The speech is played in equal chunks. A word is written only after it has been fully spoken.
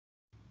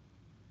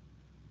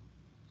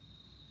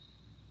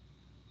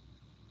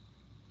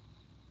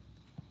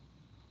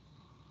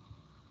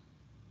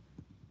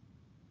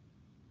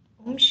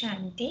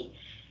Shanti.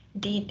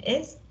 Date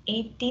is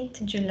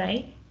 18th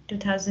July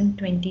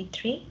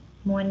 2023.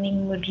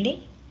 Morning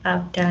Murli,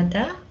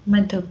 Abdada,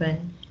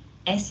 Madhuban.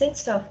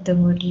 Essence of the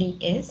Murli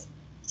is,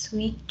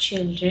 sweet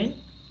children,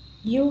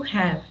 you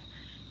have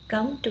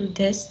come to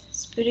this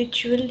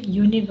spiritual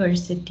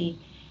university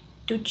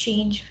to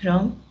change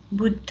from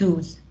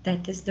buddhus,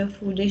 that is the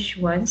foolish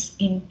ones,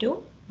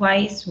 into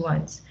wise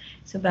ones.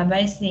 So Baba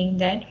is saying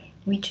that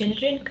we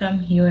children come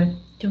here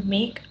to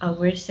make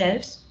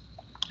ourselves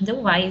the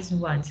wise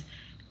ones,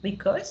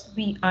 because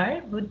we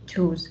are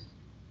buddhus.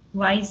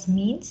 Wise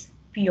means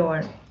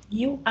pure.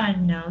 You are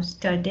now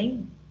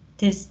studying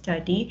this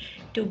study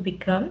to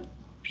become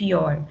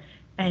pure,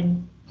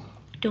 and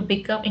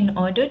in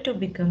order to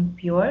become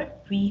pure,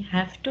 we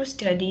have to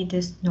study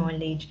this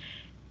knowledge.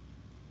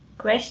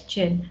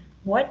 Question: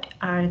 what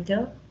are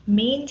the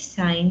main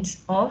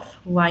signs of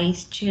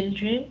wise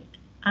children?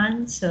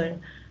 Answer: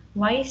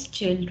 wise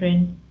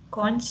children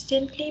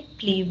constantly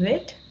play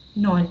with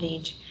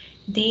knowledge.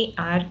 They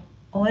are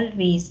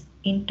always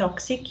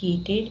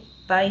intoxicated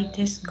by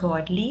this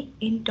godly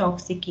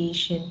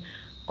intoxication.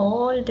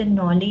 All the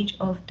knowledge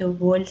of the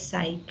world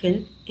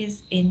cycle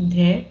is in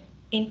their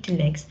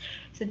intellects.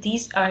 So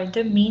these are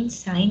the main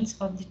signs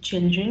of the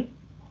children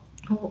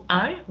who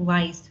are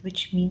wise,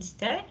 which means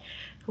that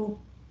who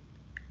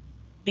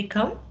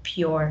become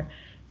pure.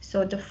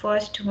 So the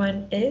first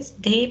one is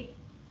they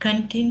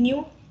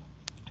continue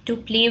to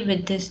play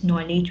with this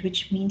knowledge,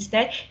 which means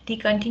that they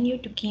continue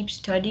to keep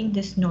studying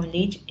this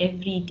knowledge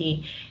every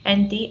day,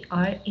 and they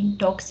are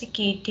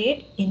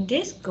intoxicated in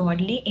this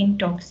godly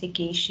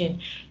intoxication,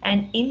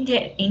 and in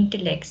their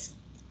intellects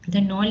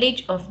the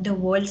knowledge of the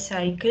world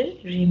cycle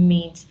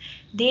remains.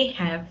 They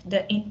have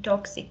the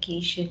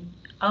intoxication.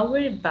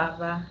 Our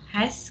Baba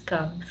has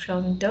come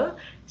from the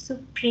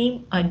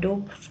supreme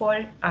abode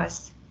for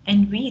us,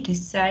 and we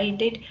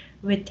resided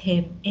with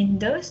him in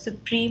the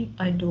supreme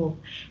abode.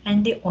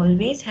 And they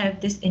always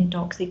have this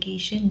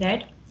intoxication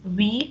that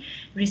we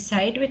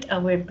reside with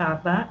our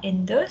Baba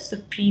in the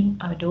supreme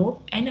abode,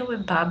 and our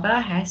Baba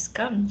has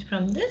come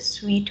from the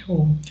sweet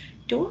home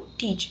to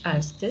teach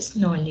us this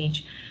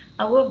knowledge.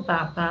 Our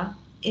Baba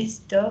is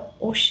the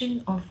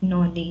ocean of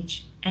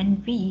knowledge,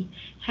 and we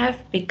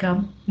have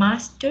become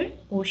master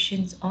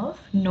oceans of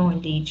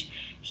knowledge.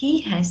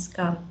 He has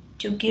come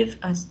to give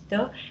us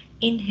the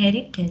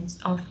inheritance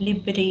of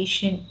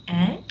liberation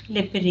and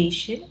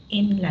liberation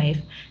in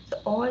life. So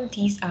all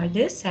these are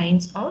the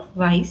signs of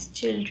wise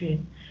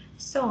children.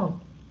 So,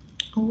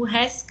 who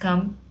has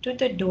come to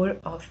the door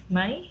of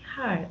my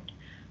heart?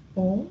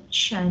 Om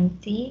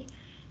Shanti.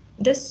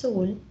 The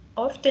soul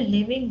of the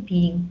living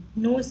being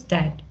knows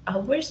that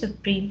our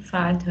Supreme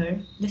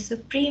Father, the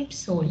Supreme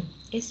Soul,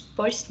 is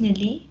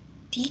personally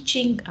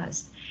teaching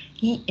us.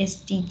 He is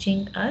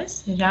teaching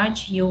us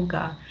Raj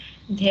Yoga.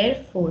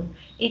 Therefore,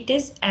 it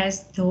is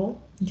as though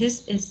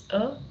this is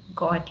a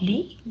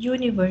godly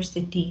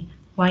university.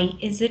 Why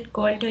is it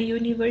called a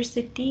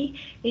university?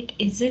 It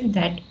isn't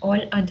that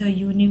all other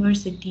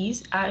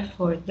universities are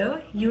for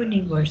the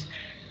universe.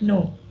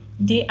 No,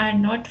 they are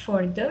not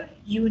for the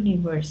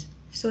universe.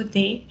 So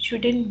they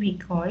shouldn't be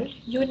called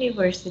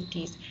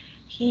universities.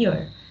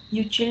 Here,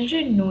 you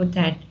children know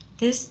that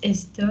this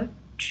is the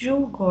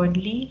true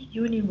godly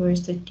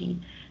university.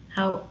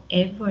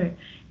 However,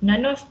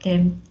 none of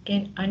them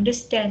can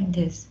understand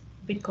this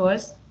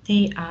because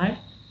they are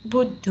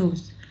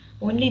buddhus.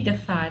 Only the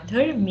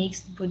Father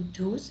makes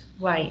buddhus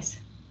wise.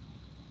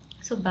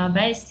 So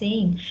Baba is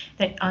saying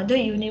that other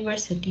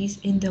universities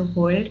in the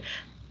world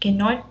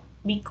cannot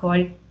be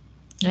called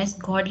as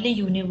godly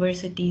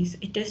universities.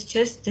 It is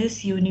just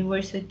this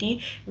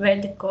university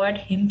where the God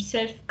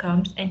himself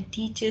comes and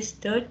teaches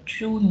the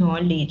true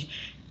knowledge,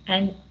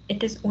 and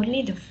it is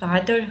only the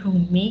Father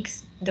who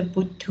makes the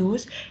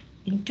buddhus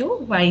into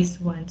wise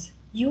ones.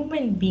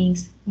 Human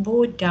beings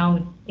bow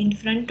down in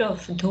front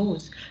of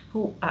those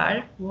who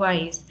are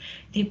wise.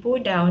 They bow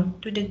down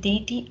to the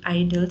deity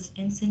idols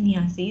and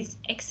sannyasis,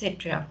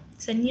 etc.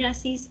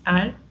 Sannyasis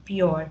are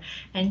pure,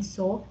 and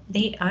so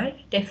they are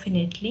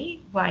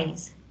definitely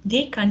wise.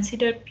 They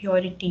consider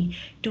purity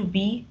to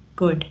be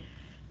good.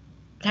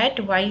 That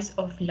vice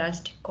of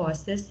lust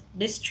causes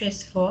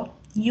distress for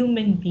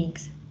human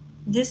beings.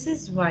 This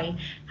is why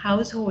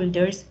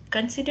householders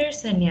consider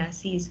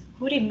sannyasis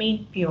who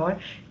remain pure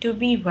to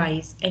be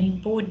wise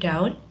and bow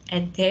down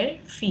at their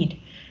feet.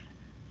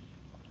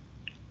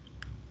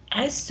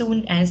 As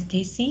soon as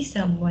they see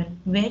someone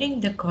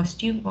wearing the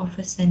costume of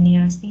a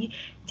sannyasi,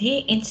 they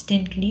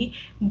instantly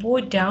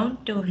bow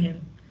down to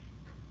him.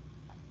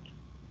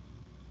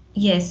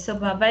 Yes, so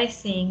Baba is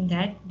saying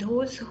that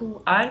those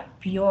who are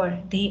pure,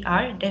 they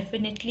are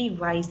definitely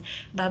wise.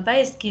 Baba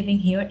is giving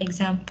here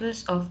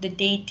examples of the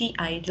deity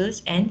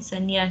idols and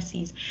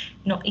sannyasis.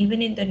 Now,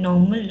 even in the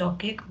normal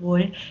Lokik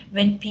world,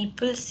 when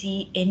people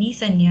see any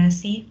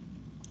sannyasi,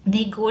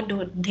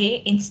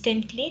 they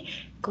instantly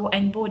go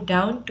and bow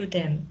down to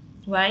them.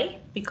 Why?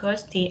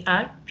 Because they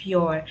are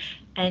pure.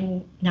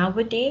 And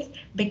nowadays,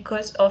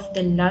 because of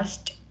the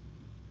lust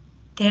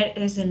there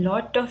is a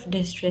lot of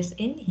distress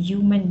in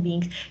human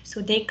beings.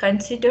 So they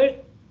consider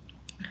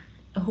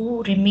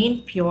who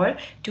remain pure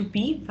to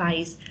be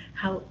wise.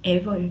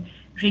 However,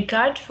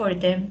 regard for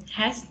them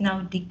has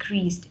now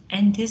decreased,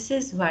 and this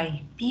is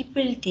why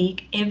people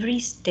take every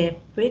step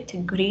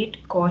with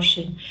great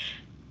caution.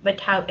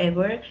 But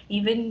however,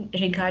 even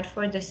regard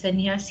for the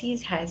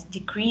sannyasis has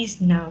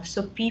decreased now,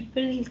 so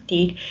people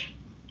take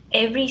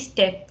every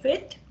step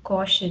with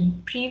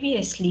caution.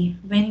 Previously,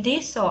 when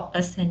they saw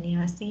a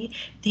sannyasi,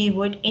 they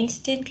would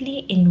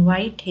instantly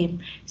invite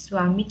him,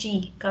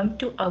 Swamiji, come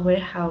to our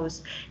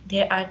house.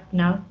 There are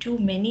now too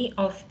many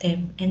of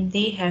them, and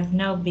they have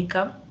now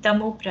become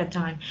Tamo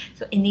Pradhan.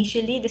 So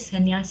initially, the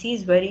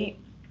sannyasis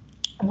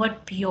were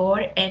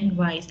pure and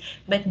wise,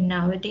 but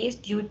nowadays,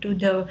 due to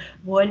the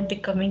world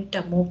becoming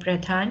tamo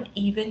pradhan,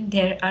 even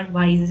there are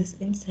vices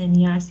in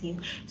sannyasis,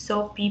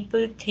 so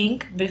people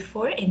think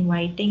before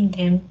inviting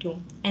them to,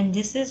 and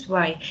this is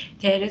why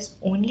there is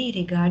only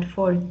regard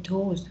for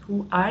those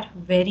who are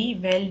very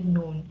well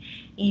known.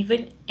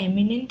 Even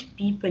eminent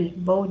people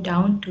bow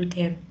down to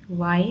them.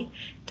 Why?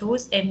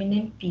 Those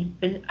eminent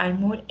people are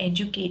more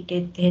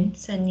educated than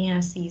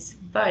sannyasis,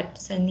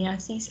 but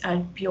sannyasis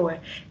are pure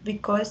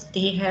because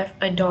they have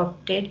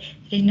adopted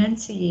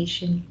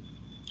renunciation,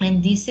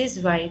 and this is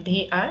why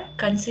they are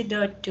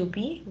considered to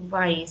be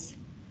wise.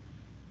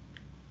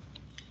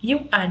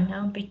 You are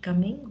now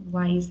becoming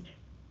wise.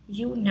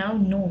 You now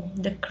know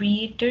the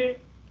Creator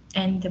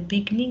and the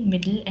beginning,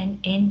 middle, and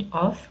end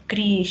of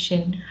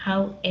creation.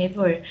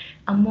 However,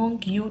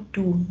 among you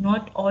too,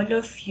 not all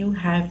of you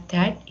have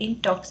that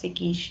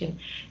intoxication.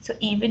 So,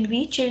 even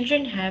we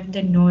children have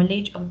the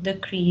knowledge of the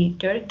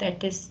Creator,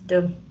 that is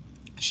the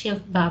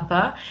Shiv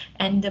Baba,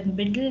 and the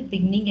middle,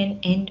 beginning, and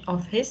end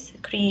of his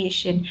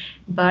creation.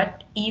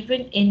 But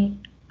even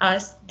in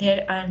us,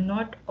 there are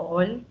not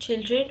all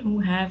children who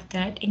have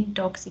that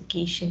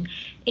intoxication.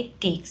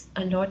 It takes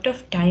a lot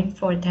of time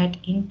for that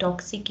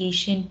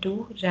intoxication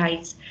to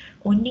rise.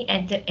 Only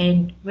at the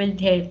end will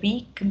there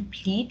be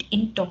complete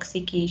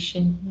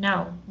intoxication.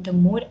 Now, the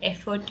more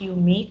effort you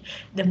make,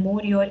 the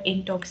more your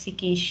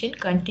intoxication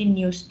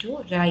continues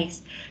to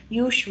rise.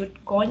 You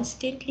should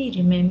constantly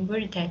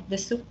remember that the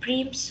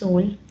Supreme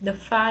Soul, the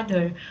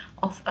Father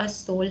of a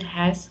soul,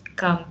 has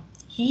come.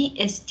 He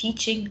is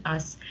teaching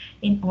us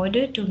in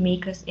order to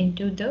make us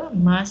into the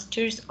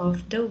masters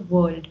of the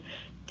world.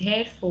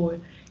 Therefore,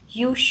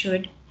 you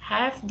should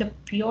have the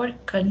pure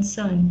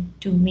concern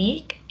to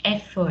make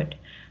effort.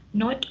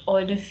 Not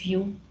all of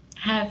you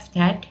have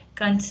that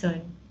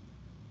concern.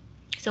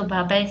 So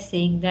Baba is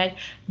saying that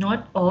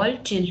not all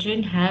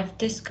children have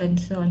this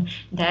concern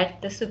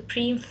that the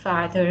Supreme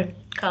Father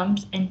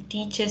comes and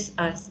teaches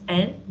us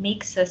and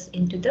makes us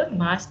into the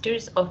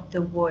masters of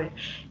the world.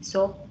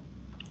 So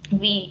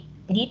we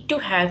need to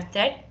have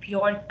that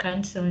pure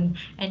concern.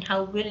 And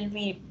how will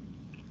we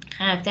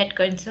have that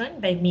concern?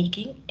 By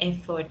making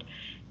effort.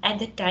 At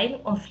the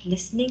time of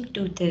listening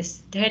to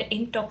this, their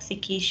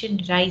intoxication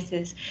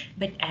rises,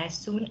 but as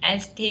soon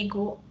as they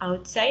go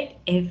outside,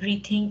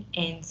 everything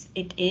ends.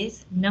 It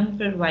is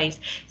number wise.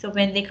 So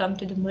when they come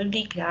to the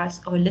Murli class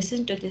or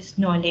listen to this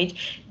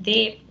knowledge,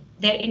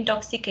 their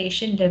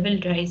intoxication level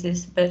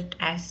rises, but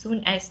as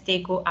soon as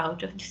they go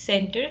out of the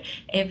center,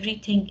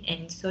 everything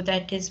ends. So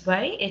that is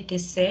why it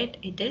is said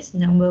it is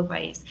number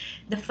wise.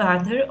 The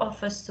Father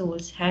of our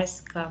souls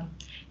has come.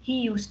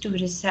 He used to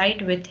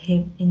reside with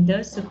him in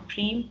the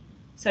supreme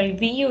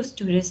we used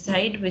to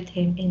reside with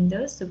him in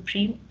the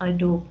supreme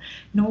abode.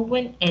 No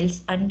one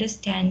else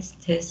understands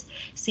this.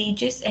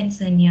 Sages and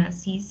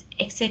sannyasis,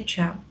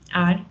 etc.,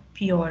 are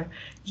pure.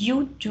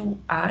 You too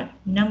are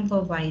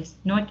number wise.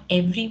 Not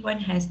everyone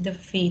has the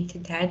faith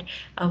that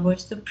our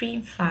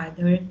Supreme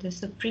Father, the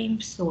Supreme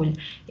Soul,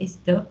 is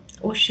the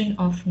ocean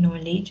of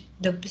knowledge,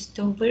 the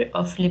bestower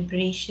of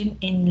liberation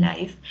in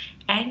life,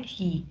 and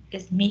He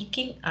is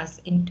making us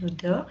into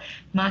the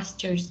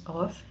masters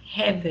of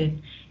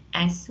heaven.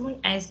 As soon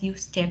as you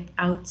step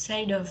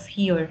outside of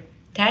here,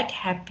 that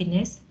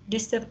happiness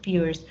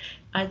disappears.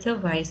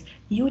 Otherwise,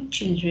 you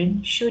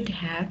children should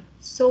have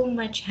so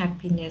much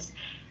happiness.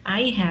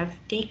 I have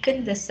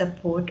taken the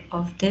support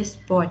of this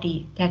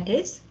body, that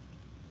is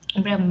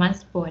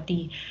Brahma's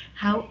body.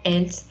 How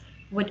else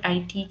would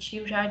I teach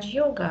you Raj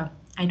Yoga?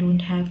 I don't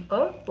have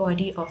a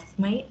body of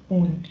my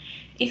own.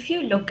 If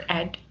you look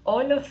at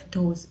all of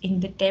those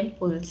in the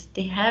temples,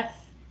 they have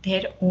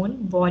their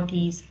own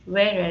bodies,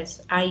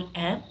 whereas I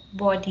am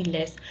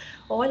bodiless.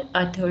 All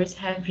others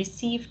have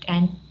received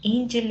an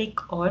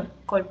angelic or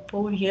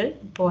corporeal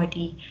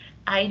body.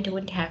 I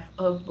don't have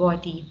a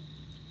body.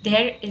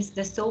 There is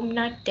the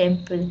Somnath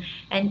temple,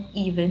 and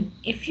even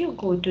if you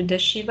go to the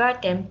Shiva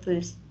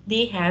temples,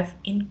 they have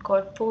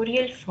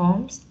incorporeal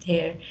forms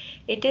there.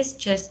 It is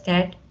just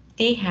that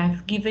they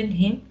have given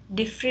him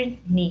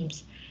different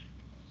names.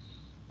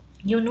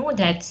 You know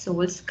that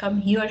souls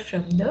come here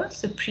from the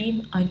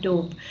supreme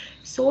abode.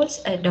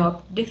 Souls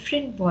adopt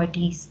different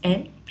bodies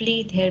and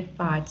play their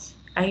parts.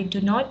 I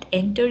do not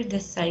enter the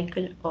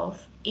cycle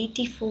of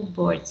 84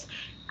 births.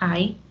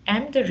 I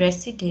am the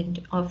resident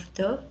of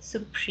the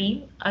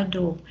supreme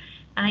abode.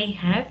 I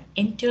have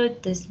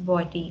entered this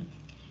body.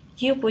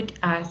 You would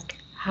ask,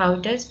 how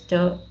does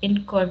the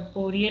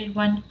incorporeal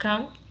one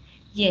come?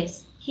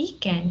 Yes, he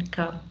can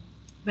come.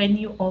 When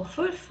you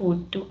offer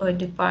food to a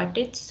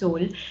departed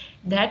soul,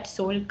 that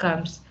soul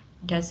comes,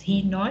 does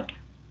he not?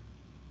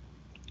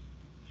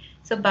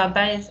 So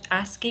Baba is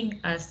asking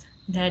us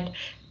that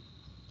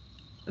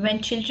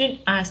when children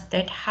ask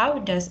that how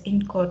does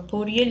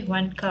incorporeal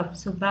one come,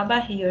 so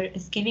Baba here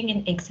is giving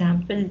an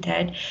example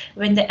that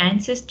when the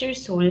ancestor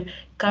soul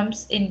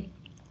comes in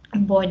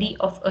body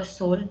of a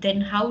soul,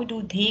 then how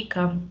do they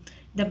come?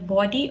 The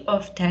body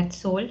of that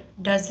soul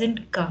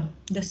doesn't come.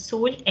 The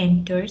soul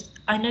enters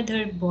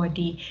another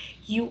body.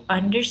 You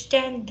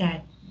understand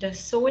that the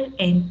soul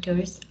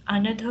enters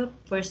another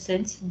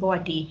person's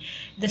body.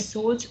 The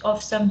souls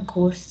of some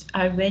ghosts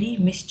are very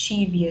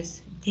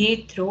mischievous.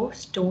 They throw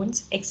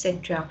stones,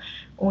 etc.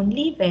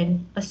 Only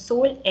when a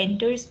soul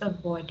enters a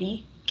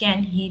body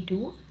can he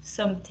do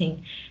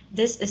something.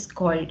 This is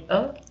called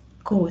a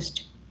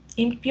ghost.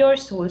 Impure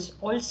souls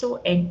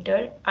also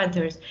enter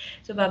others.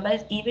 So Baba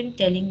is even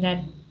telling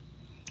that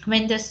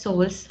when the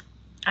souls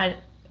are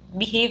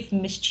behave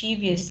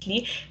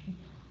mischievously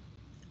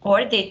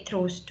or they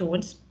throw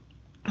stones,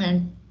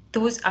 and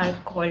those are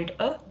called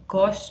a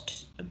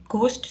ghost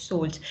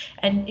souls,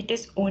 and it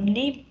is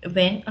only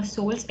when a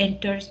soul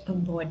enters a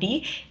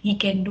body he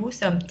can do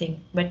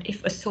something, but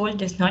if a soul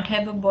does not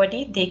have a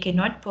body they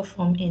cannot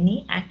perform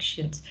any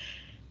actions.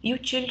 You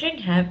children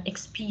have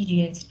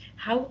experienced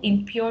how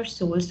impure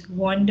souls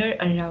wander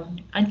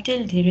around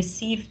until they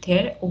receive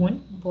their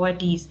own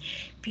bodies.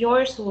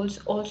 Pure souls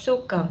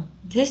also come.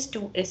 This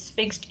too is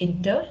fixed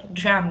in the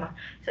drama.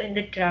 So in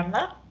the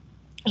drama,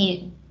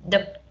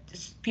 the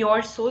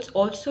pure souls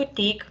also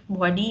take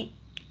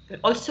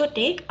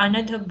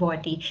another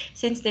body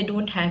since they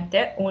don't have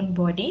their own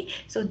body.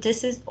 So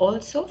this is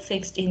also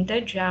fixed in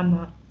the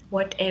drama.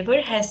 Whatever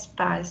has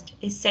passed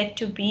is said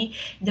to be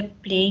the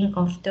playing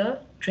of the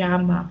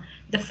drama.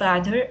 The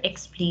father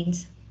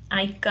explains,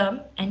 I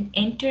come and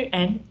enter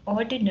an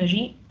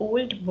ordinary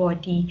old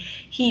body.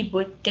 He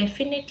would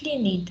definitely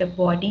need the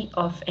body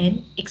of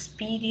an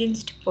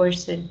experienced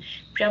person.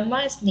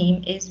 Brahma's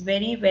name is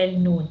very well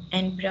known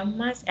and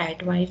Brahma's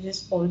advice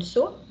is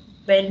also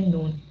well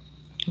known.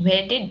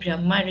 Where did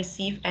Brahma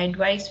receive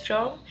advice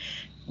from?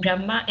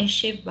 Brahma is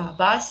Shiv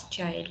Baba's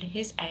child.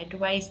 His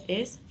advice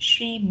is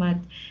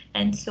Srimad.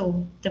 And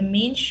so the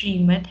main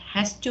Srimad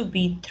has to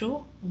be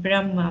through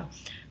Brahma,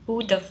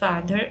 who the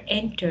father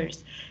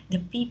enters. The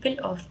people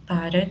of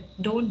Bharat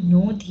don't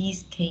know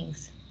these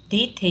things.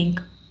 They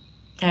think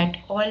that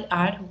all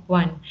are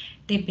one.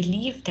 They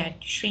believe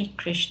that Sri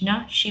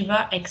Krishna,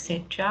 Shiva,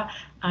 etc.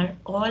 are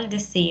all the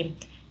same.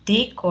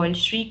 They call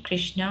Sri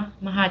Krishna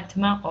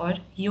Mahatma or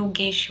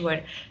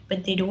Yogeshwar,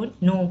 but they don't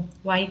know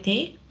why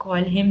they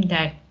call him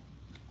that.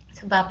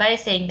 So Baba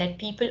is saying that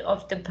people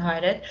of the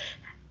Bharat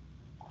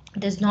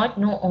does not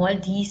know all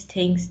these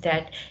things,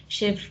 that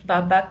Shiv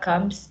Baba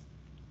comes,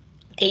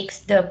 takes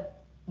the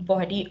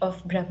body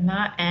of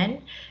Brahma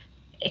and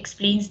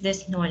explains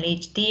this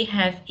knowledge. They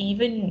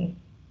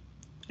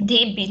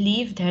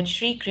believe that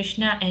Sri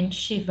Krishna and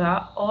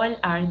Shiva all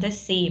are the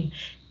same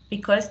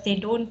because they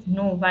don't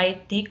know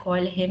why they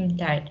call him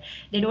that.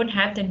 They don't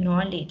have the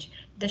knowledge.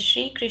 The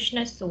Sri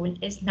Krishna soul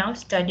is now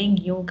studying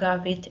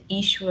yoga with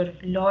Ishwar,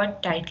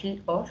 Lord title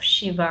of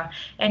Shiva,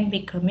 and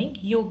becoming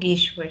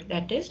Yogeshwar,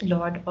 that is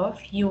Lord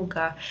of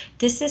Yoga.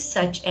 This is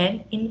such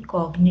an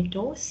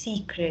incognito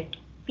secret.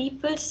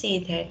 People say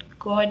that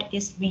God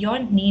is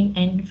beyond name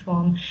and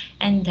form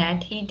and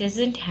that he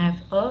doesn't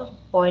have a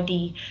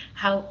body.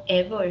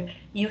 However,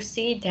 you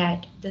say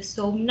that the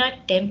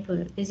Somnath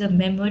temple is a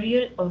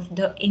memorial of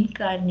the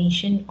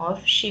incarnation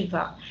of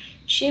Shiva.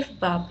 Shiv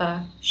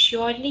Baba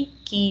surely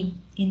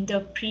came in the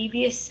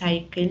previous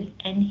cycle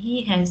and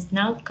he has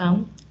now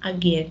come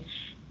again.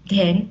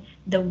 Then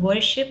the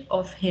worship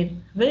of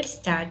him will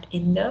start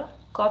in the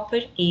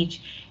Copper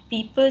Age.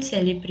 People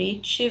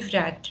celebrate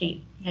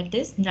Shivratri, that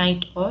is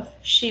night of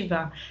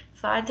Shiva.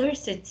 Father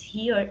sits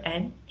here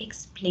and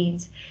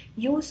explains,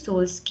 you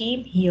souls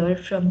came here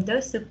from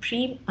the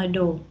supreme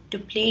abode to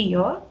play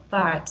your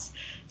parts.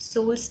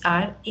 Souls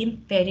are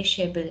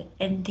imperishable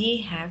and they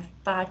have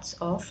parts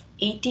of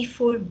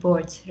 84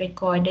 births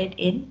recorded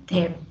in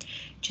them.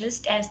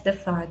 Just as the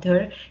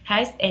Father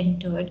has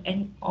entered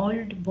an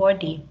old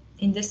body,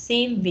 in the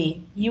same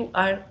way you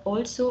are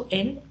also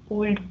in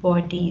old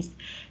bodies.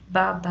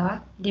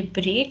 Baba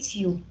liberates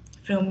you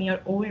from your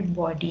old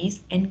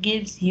bodies and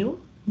gives you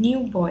new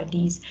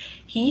bodies.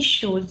 He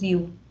shows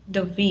you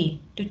the way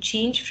to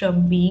change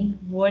from being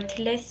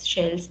worthless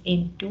shells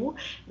into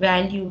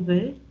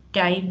valuable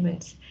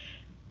diamonds.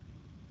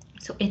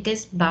 So it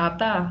is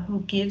Baba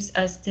who gives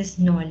us this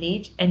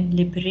knowledge and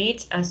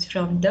liberates us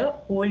from the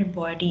old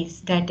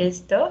bodies, that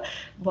is the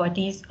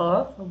bodies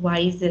of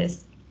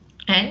vices,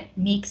 and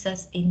makes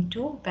us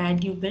into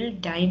valuable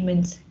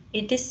diamonds.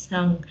 It is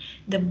sung,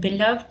 the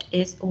beloved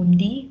is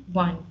only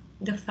one.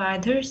 The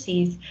Father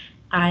says,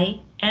 I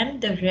am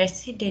the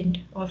resident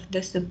of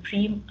the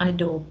supreme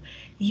abode.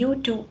 You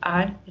too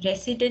are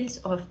residents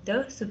of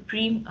the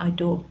supreme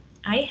abode.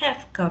 I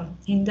have come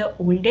in the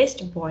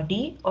oldest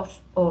body of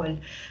all.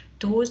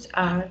 Those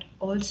are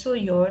also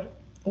your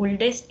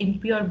oldest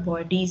impure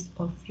bodies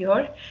of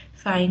your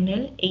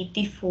final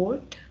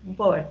 84th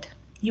birth.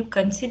 You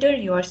consider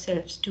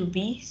yourselves to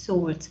be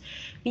souls.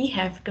 We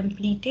have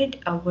completed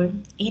our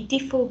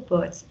 84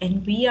 births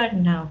and we are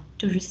now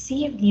to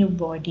receive new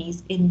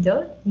bodies in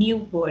the new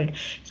world.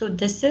 So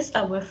this is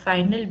our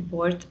final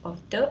birth of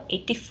the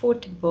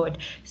 84th birth.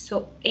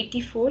 So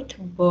 84th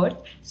birth.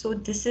 So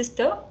this is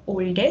the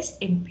oldest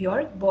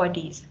impure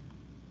bodies.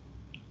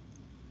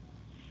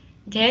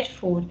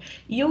 Therefore,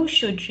 you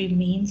should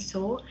remain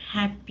so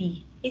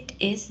happy. It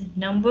is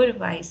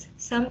number-wise.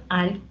 Some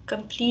are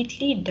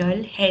completely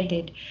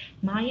dull-headed.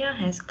 Maya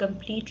has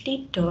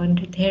completely turned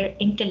their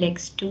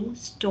intellects to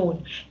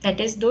stone. That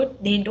is, though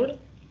they don't.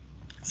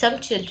 Some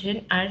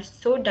children are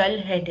so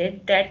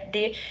dull-headed that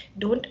they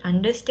don't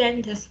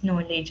understand this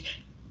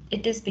knowledge.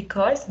 It is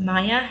because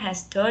Maya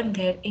has turned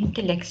their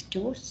intellects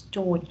to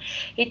stone.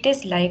 It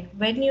is like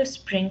when you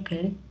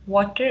sprinkle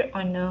water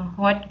on a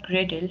hot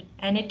griddle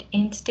and it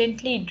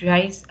instantly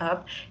dries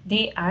up.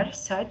 They are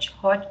such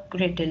hot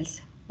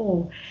griddles.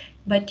 Oh,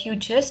 but you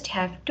just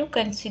have to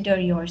consider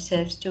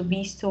yourselves to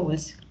be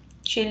souls,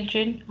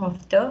 children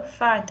of the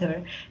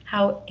Father.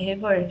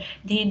 However,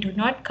 they do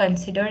not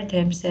consider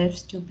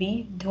themselves to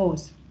be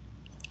those.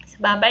 So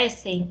Baba is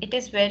saying it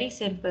is very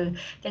simple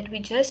that we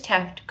just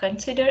have to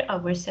consider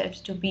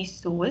ourselves to be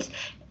souls,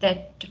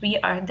 that we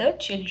are the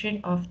children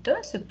of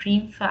the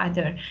Supreme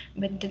Father.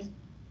 But the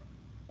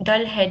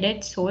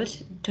dull-headed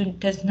souls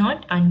does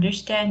not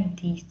understand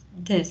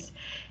this.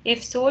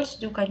 If souls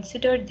do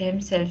consider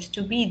themselves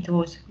to be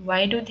those,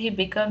 why do they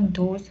become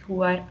those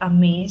who are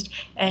amazed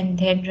and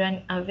then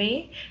run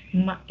away?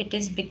 It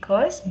is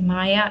because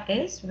Maya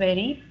is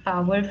very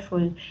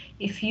powerful.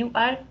 If you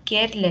are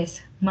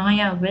careless,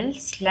 Maya will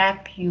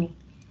slap you.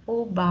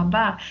 Oh,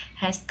 Baba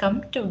has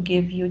come to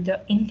give you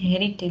the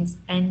inheritance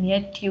and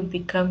yet you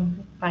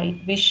become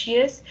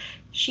vicious.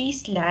 She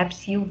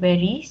slaps you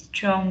very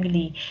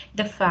strongly.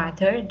 The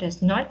Father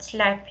does not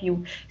slap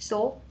you,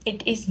 so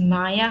it is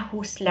Maya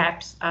who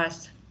slaps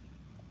us.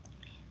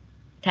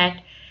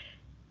 That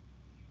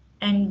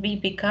and we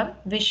become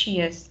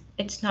vicious.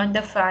 It's not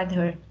the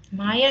Father.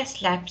 Maya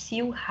slaps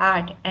you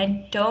hard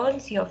and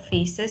turns your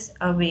faces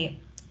away.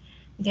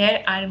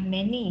 There are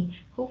many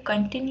who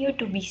continue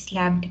to be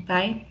slapped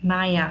by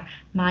Maya.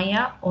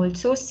 Maya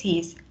also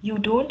says, you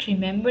don't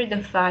remember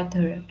the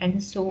Father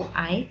and so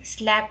I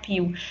slap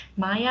you.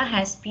 Maya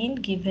has been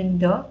given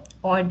the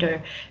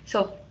order.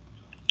 So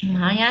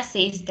Maya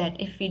says that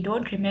if we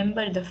don't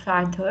remember the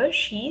Father,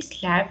 she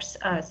slaps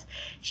us.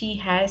 She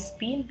has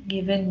been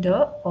given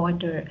the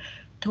order.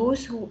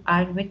 Those who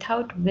are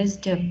without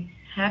wisdom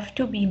have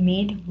to be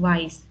made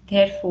wise.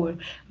 Therefore,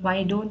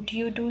 why don't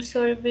you do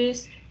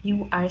service?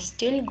 You are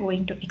still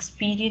going to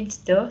experience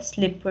the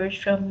slippers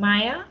from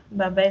Maya?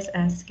 Baba is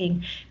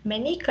asking.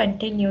 Many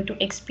continue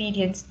to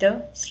experience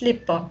the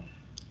slipper.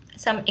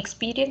 Some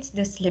experience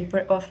the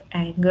slipper of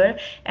anger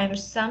and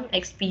some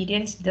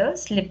experience the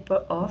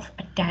slipper of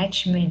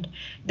attachment.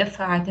 The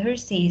Father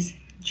says,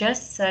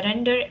 just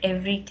surrender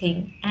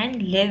everything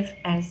and live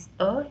as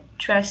a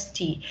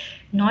trustee,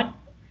 not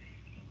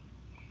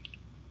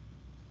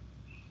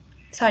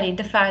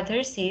the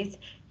Father says,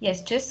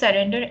 yes, just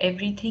surrender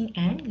everything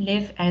and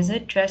live as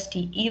a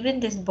trustee. Even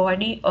this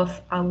body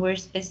of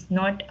ours is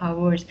not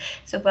ours.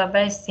 So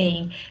Baba is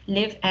saying,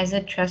 live as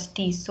a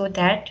trustee so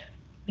that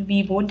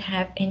we won't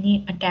have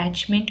any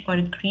attachment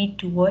or greed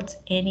towards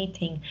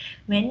anything.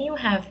 When you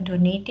have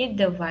donated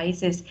the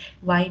vices,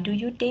 why do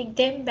you take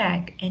them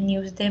back and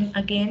use them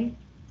again?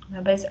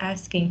 Baba is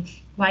asking,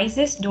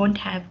 vices don't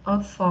have a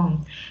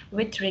form.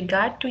 With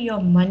regard to your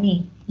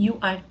money, you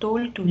are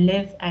told to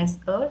live as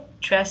a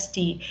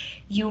trustee.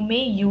 You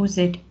may use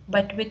it,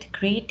 but with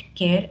great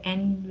care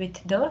and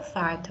with the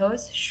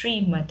Father's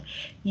Srimad.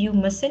 You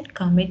mustn't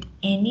commit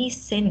any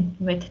sin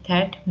with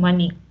that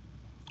money.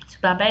 So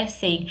Baba is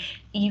saying,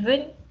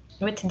 even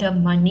with the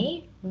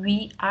money,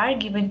 we are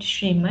given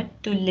Srimad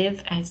to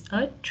live as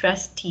a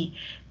trustee.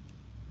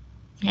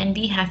 And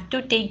we have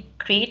to take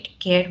great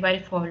care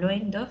while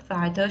following the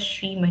Father's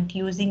Srimad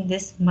using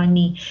this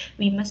money.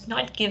 We must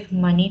not give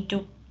money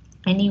to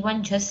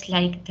anyone just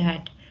like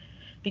that.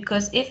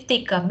 Because if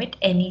they commit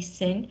any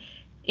sin,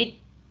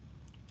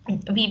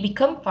 we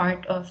become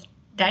part of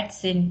that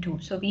sin too.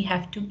 So we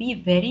have to be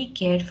very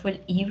careful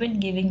even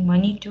giving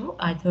money to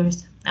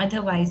others.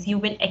 Otherwise, you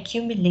will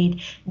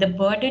accumulate the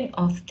burden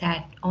of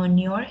that on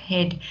your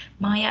head.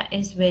 Maya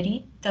is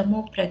very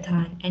tamo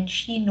pradhan and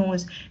she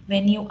knows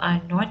when you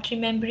are not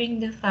remembering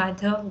the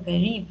Father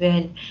very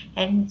well.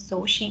 And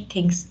so she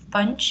thinks,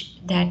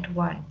 punch that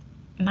one.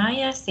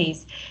 Maya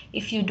says,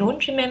 if you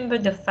don't remember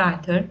the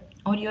Father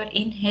or your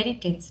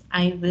inheritance,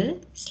 I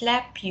will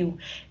slap you.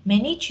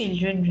 Many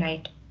children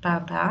write,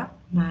 Baba,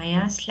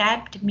 Maya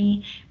slapped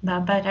me.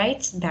 Baba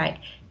writes back,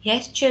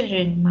 yes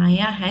children,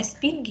 Maya has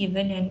been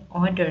given an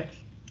order.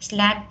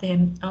 slap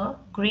them a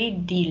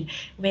great deal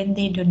when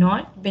they do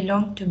not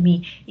belong to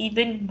me.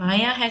 Even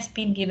Maya has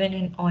been given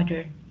an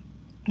order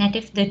that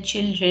if the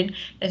children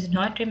does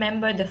not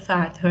remember the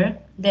father,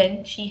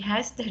 then she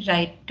has the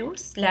right to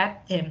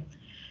slap them.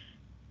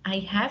 I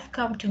have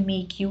come to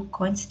make you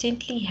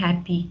constantly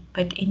happy,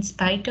 but in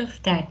spite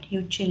of that,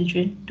 you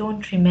children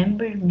don't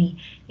remember me.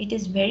 It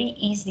is very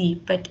easy,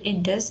 but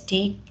it does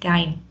take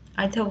time.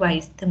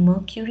 Otherwise, the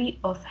mercury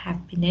of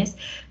happiness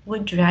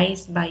would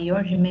rise by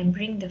your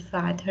remembering the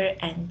father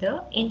and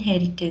the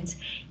inheritance.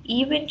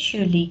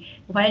 Eventually,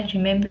 while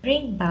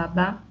remembering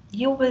Baba,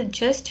 you will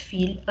just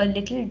feel a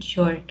little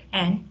jerk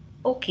and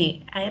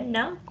okay, I am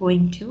now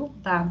going to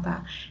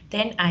Baba.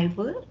 Then I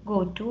will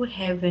go to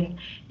heaven.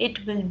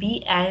 It will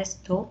be as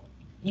though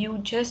you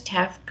just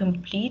have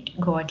complete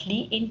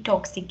godly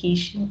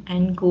intoxication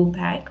and go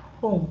back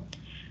home.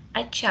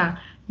 Acha,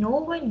 no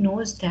one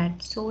knows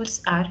that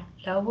souls are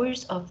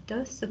lovers of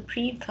the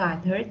Supreme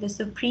Father, the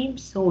Supreme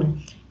Soul.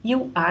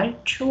 You are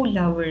true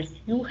lovers.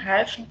 You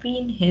have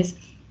been His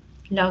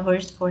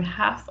lovers for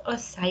half a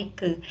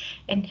cycle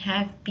and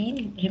have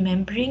been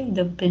remembering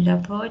the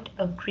beloved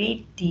a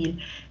great deal.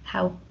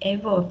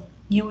 However,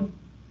 you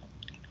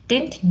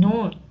didn't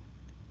know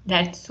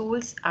that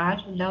souls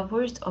are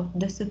lovers of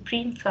the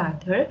Supreme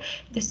Father,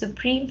 the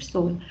Supreme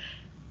Soul.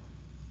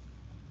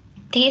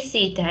 They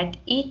say that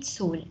each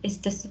soul is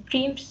the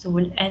Supreme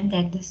Soul and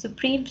that the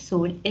Supreme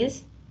Soul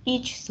is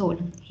each soul.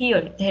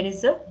 Here, there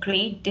is a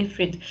great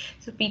difference.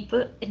 So,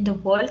 people in the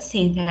world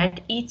say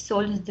that each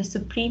soul is the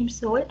Supreme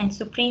Soul and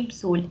Supreme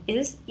Soul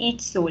is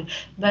each soul.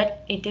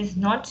 But it is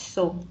not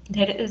so.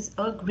 There is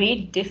a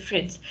great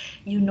difference.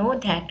 You know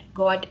that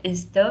God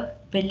is the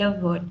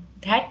beloved.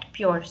 That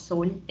pure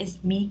soul is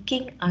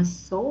making us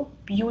so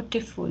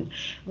beautiful.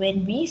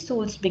 When we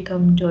souls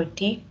become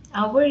dirty,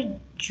 our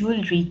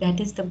jewelry, that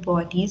is the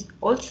bodies,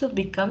 also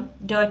become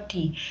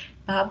dirty.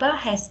 Baba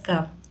has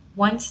come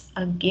once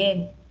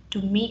again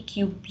to make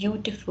you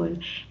beautiful,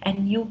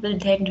 and you will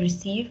then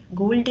receive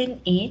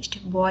golden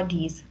aged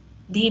bodies.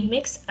 They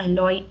mix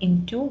alloy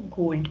into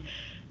gold.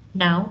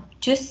 Now,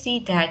 just see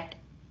that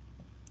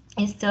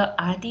is the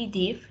Adi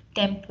Dev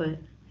temple.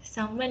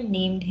 Someone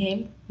named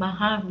him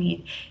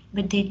Mahavir,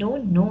 but they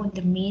don't know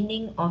the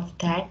meaning of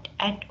that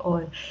at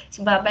all.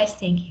 So Baba is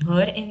saying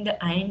here in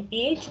the Iron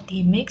Age,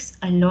 they mix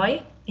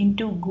alloy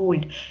into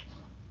gold.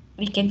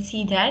 We can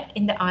see that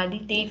in the Adi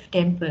Dev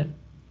temple,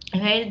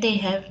 where they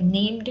have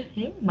named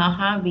him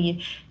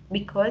Mahavir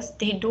because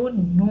they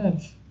don't know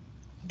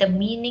the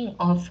meaning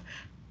of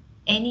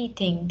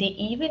anything. They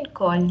even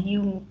call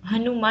you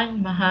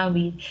Hanuman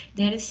Mahavir.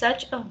 There is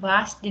such a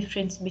vast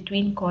difference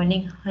between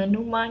calling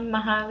Hanuman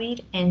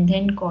Mahavir and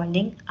then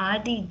calling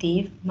Adi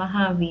Dev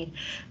Mahavir.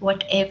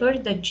 Whatever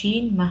the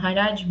Jain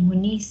Maharaj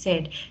Muni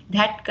said,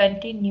 that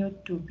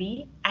continued to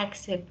be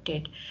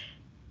accepted.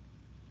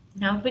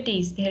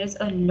 Nowadays, there is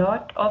a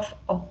lot of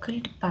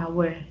occult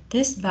power.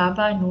 This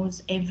Baba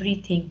knows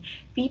everything.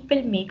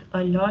 People make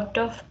a lot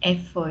of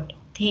effort.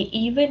 They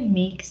even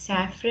make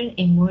saffron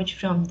emerge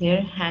from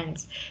their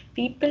hands.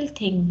 People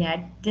think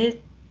that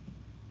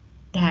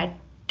that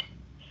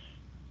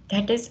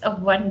is a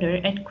wonder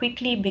and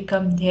quickly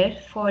become their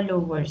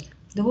followers.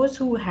 Those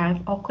who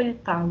have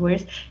occult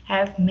powers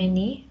have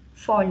many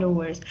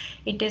followers.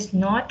 It is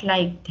not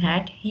like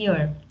that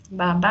here.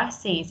 Baba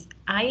says,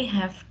 I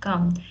have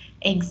come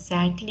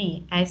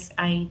exactly as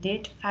I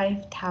did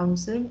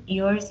 5,000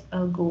 years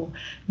ago.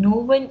 No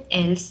one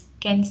else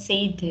can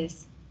say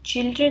this.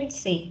 Children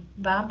say,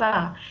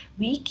 Baba,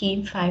 we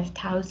came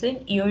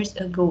 5,000 years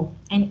ago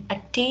and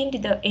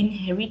attained the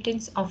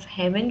inheritance of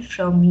heaven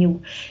from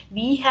you.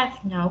 We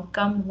have now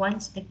come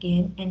once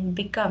again and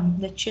become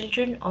the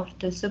children of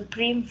the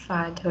Supreme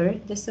Father,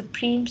 the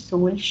Supreme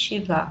Soul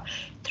Shiva,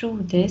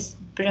 through this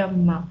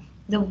Brahma.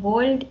 The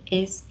world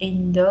is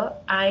in the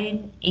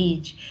Iron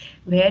Age.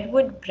 Where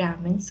would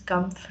Brahmins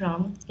come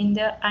from in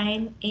the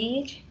Iron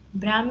Age?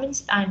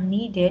 Brahmins are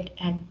needed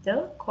at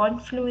the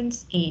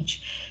confluence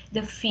age.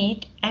 The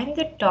feet and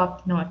the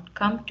top knot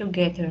come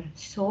together,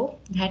 so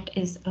that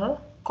is a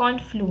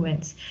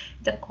confluence.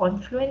 The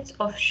confluence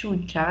of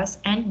Shudras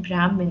and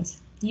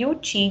Brahmins. You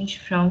change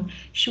from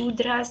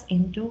Shudras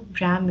into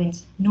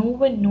Brahmins. No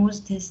one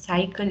knows this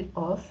cycle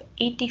of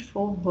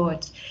 84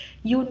 births.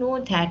 You know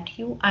that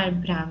you are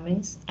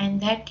Brahmins and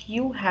that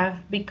you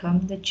have become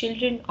the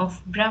children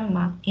of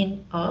Brahma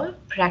in a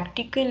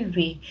practical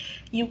way.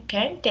 You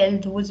can tell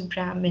those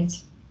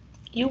Brahmins,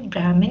 you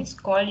Brahmins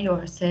call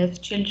yourselves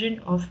children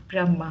of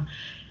Brahma.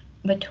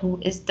 But who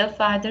is the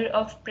father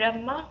of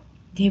Brahma?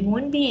 They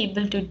won't be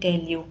able to tell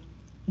you.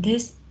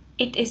 This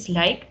it is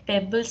like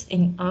pebbles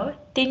in a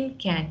tin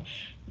can.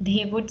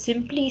 They would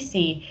simply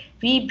say,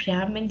 we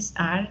Brahmins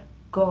are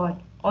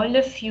God. All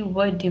of you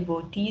were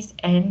devotees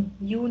and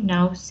you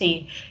now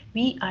say,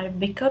 we are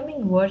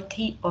becoming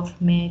worthy of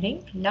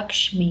marrying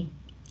Lakshmi.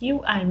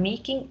 You are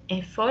making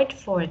effort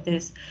for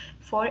this.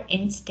 For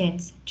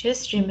instance,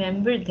 just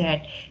remember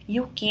that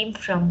you came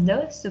from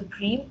the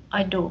Supreme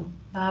Abode.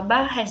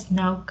 Baba has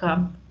now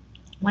come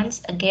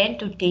once again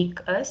to take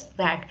us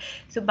back.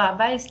 So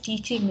Baba is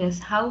teaching us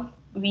how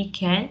we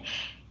can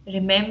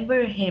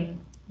remember him.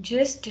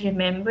 Just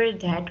remember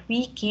that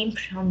we came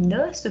from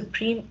the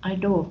supreme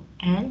abode,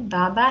 and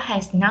Baba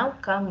has now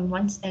come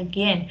once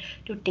again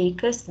to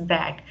take us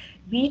back.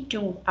 We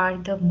too are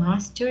the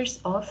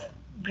masters of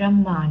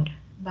Brahman.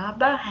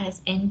 Baba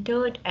has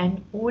entered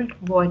an old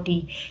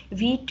body.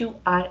 We too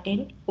are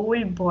in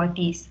old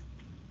bodies.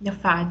 The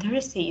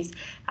father says,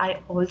 I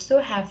also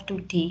have to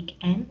take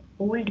an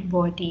old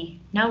body.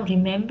 Now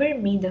remember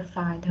me, the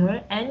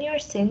father, and your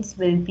sins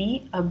will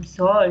be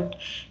absolved.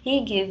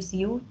 He gives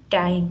you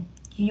time.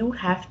 You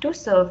have to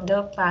serve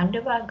the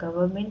Pandava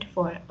government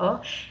for a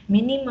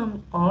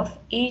minimum of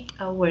 8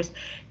 hours.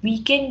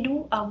 We can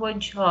do our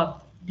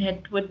job.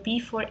 That would be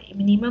for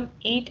minimum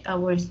 8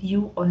 hours.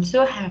 You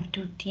also have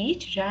to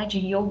teach Raj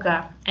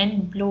Yoga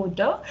and blow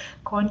the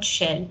conch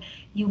shell.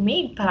 You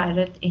make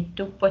Bharat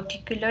into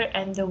particular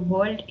and the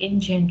world in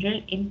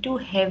general into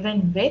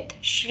heaven with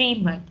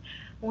Srimad.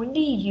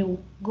 Only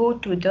you go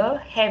to the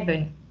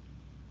heaven.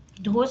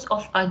 Those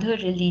of other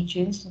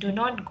religions do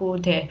not go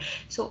there.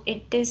 So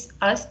it is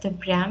us, the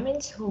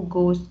Brahmins, who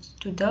goes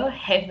to the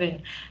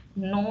heaven.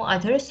 No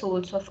other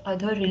souls of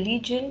other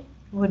religion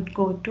would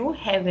go to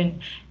heaven.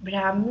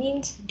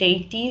 Brahmins,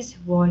 deities,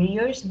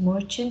 warriors,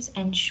 merchants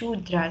and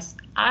Shudras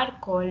are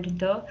called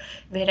the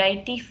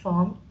variety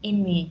form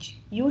image.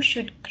 You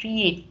should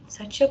create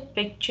such a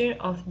picture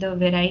of the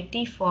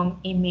variety form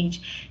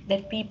image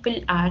that people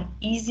are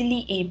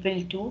easily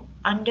able to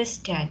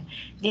understand.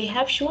 They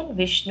have shown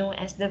Vishnu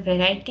as the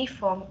variety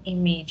form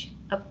image.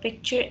 A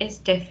picture is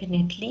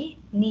definitely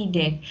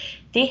needed.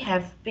 They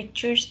have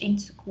pictures in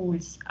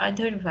schools.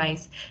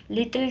 Otherwise,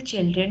 little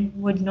children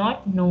would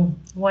not know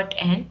what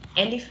an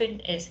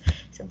elephant is.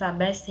 So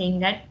Baba is saying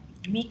that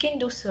we can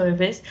do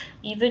service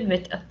even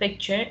with a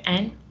picture,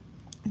 and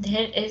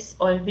there is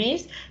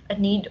always a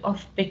need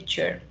of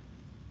picture.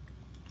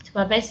 So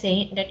Baba is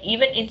saying that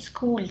even in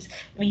schools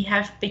we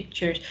have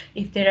pictures.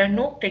 If there are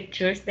no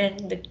pictures, then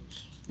the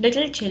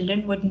little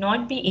children would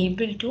not be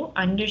able to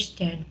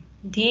understand.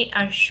 They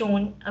are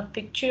shown a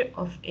picture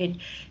of it.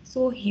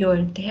 So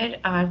here there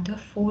are the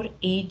 4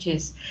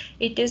 ages.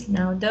 It is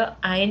now the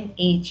Iron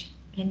Age,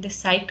 and the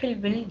cycle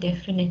will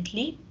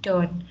definitely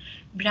turn.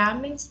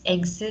 Brahmins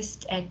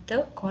exist at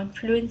the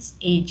confluence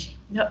age.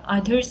 The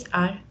others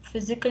are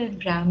physical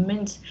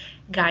Brahmins,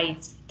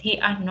 guides. They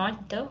are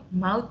not the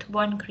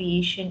mouth-born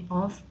creation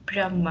of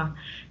Brahma.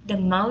 The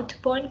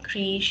mouth-born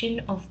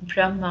creation of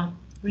Brahma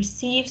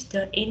receives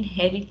the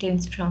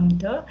inheritance from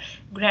the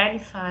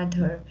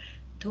grandfather.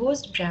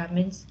 Those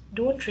Brahmins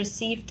don't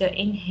receive the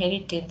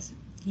inheritance.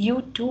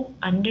 You too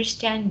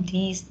understand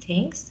these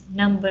things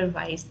number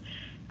wise.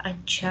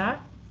 Acha,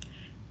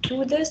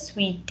 to the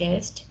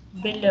sweetest,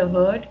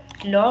 beloved,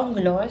 long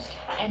lost,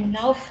 and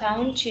now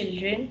found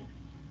children,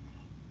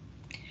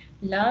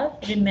 love,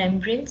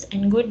 remembrance,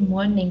 and good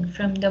morning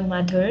from the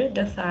mother,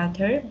 the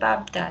father,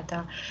 Bab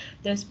Dada.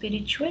 The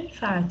spiritual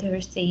father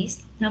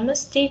says,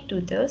 Namaste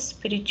to the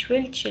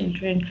spiritual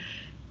children.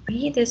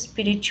 We, the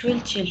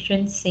spiritual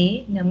children,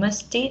 say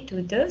Namaste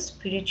to the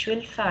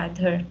spiritual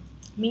father.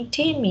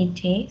 मीठे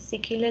मीठे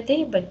सिखिलते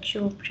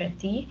बच्चों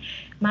प्रति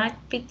माता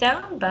पिता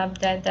बाप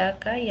दादा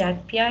का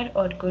याद प्यार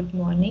और गुड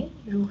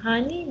मॉर्निंग.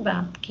 रूहानी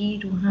बाप की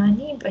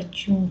रूहानी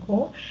बच्चों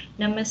को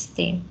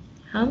नमस्ते.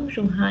 हम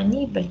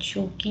रूहानी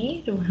बच्चों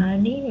की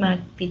रूहानी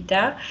माता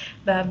पिता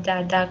बाप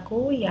दादा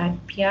को याद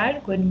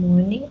प्यार गुड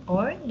मॉर्निंग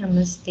और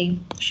नमस्ते.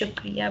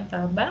 शुक्रिया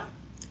बाबा.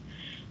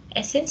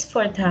 Essence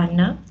for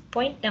Dharana.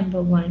 Point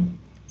number 1.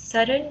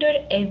 Surrender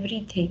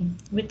everything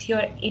with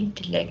your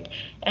intellect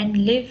and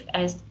live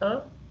as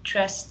a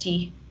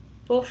trustee.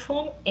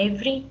 Perform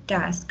every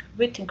task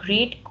with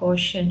great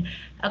caution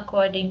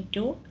according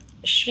to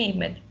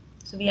Srimad.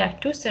 So we have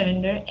to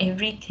surrender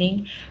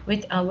everything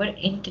with our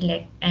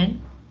intellect and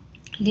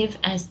live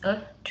as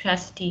a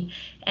trustee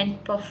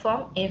and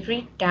perform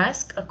every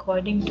task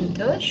according to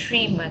the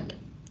Srimad.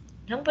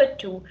 Number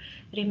 2,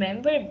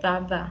 remember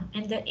Baba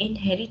and the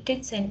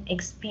inheritance and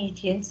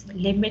experience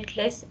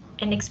limitless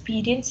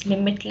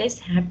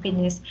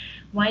happiness.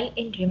 While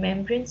in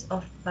remembrance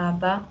of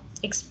Baba,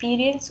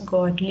 experience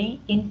godly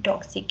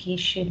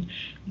intoxication.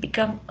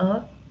 Become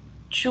a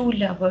true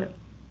lover.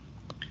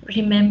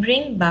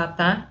 Remembering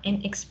Baba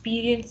and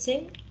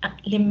experiencing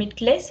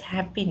limitless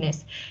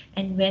happiness.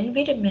 And when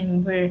we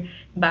remember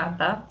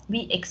Baba,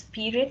 we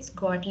experience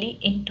godly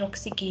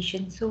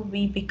intoxication, so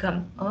we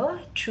become a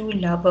true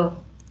lover.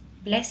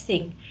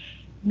 Blessing.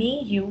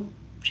 May you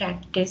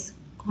practice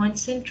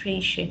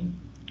concentration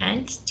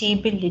and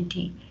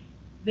stability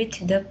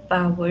with the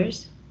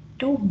powers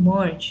to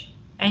merge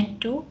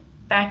and to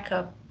pack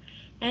up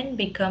and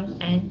become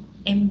an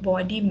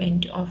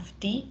embodiment of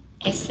the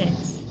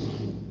essence.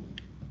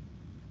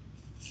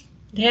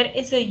 There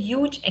is a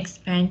huge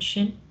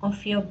expansion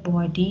of your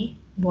body,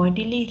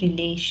 bodily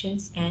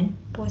relations and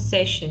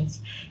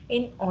possessions.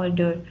 In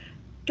order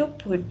to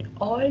put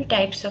all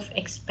types of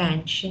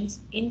expansions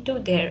into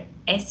their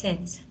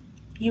essence,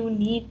 you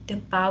need the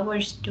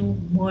powers to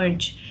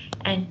merge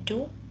and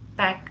to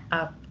pack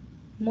up.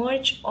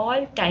 Merge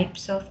all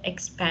types of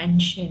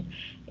expansion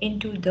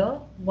into the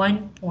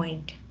one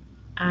point.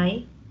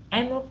 I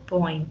am a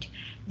point.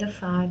 The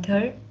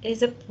Father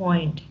is a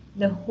point.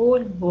 The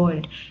whole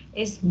world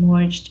is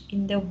merged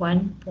in the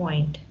one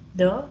point,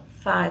 the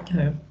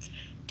Father.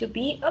 To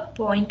be a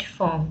point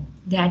form,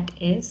 that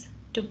is,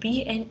 to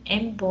be an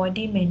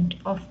embodiment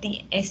of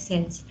the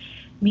essence,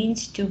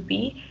 means to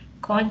be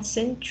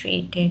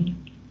concentrated.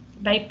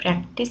 By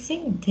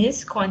practicing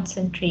this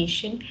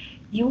concentration,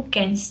 you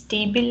can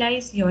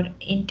stabilize your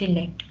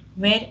intellect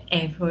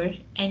wherever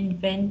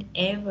and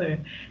whenever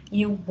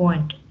you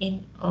want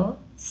in a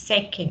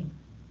second.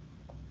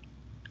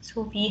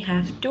 So we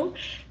have to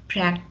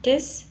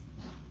practice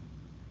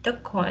the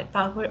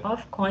power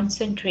of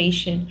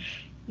concentration,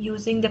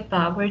 using the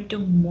power to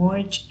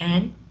merge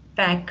and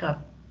pack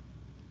up.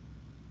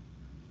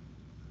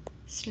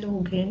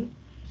 Slogan: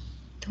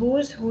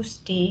 those who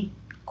stay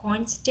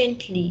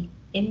constantly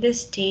in the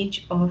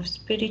stage of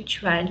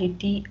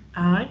spirituality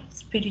are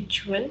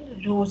spiritual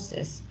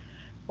roses.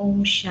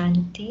 Om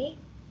Shanti.